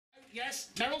Yes.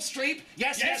 Meryl Streep.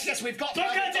 Yes. We've got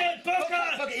Booker, dear.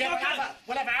 Booker. Yeah,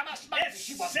 we'll have how much money does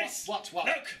she want? What?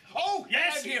 Look. Oh,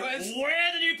 yes. Hello, viewers.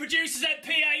 We're the new producers at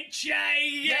PHA.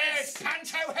 Yes.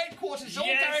 Panto headquarters all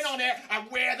going on here, and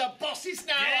we're the bosses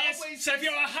now, aren't we? So if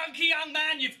you're a hunky young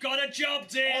man, you've got a job,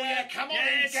 dear. Oh yeah, come on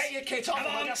in, get your kit on. Come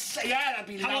on. That'd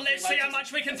be lovely. Come on, let's see how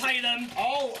much we can pay them.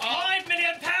 £5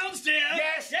 million, dear.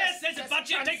 Yes. There's a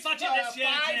budget, big budget this year,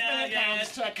 £5 dear. million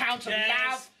to account of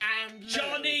love and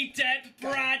Johnny Depp,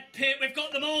 Brad Pitt, we've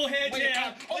got them all here, dear.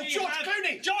 George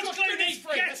Clooney. George Clooney,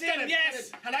 get him,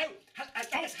 yes. Hello.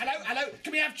 Hello.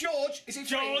 Can we have George? Is he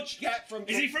free? George. Yeah,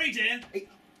 Is he free, dear?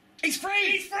 He's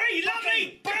free! He's free!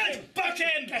 Lovely! Good! Book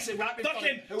him! Guess it, right, Book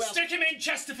him! Stick him in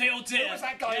Chesterfield, dear! Who was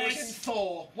that guy who was in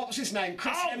Thor? What was his name?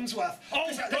 Chris Hemsworth.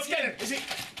 Let's get him! Is it...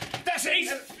 That's it!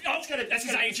 Let's get him! That's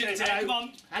his agent, dear. Come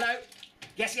on. Hello?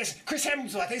 Yes. Chris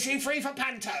Hemsworth. Is he free for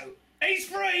Panto? He's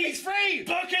free! He's free!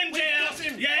 Book him, dear! Got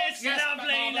him. Yes,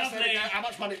 lovely. How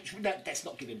much money? Let's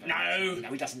not give him very much. No,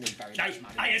 he doesn't need very much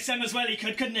money. ASM as well, he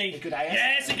could, couldn't he? He could ASM.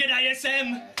 Yes, he could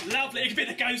ASM. Lovely. He could be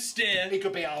the ghost, dear. He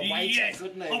could be our waiter,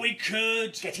 couldn't he? Oh, he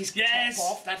could. Get his top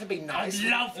off. That'd be nice. Oh,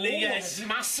 lovely, yes. His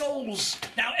muscles.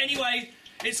 Now, anyway,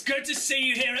 it's good to see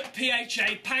you here at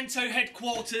PHA, Panto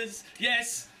headquarters.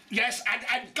 Yes. Yes,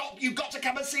 and you've got to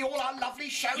come and see all our lovely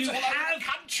shows all over the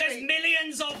country. There's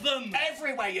millions of them.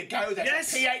 Everywhere you go,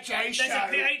 there's a PHA show.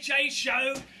 There's a PHA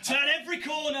show. Turn every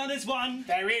corner, there's one.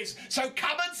 There is. So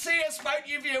come and see us, won't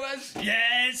you, viewers?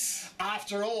 Yes.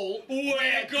 After all,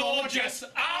 we're gorgeous,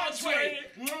 aren't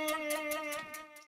we?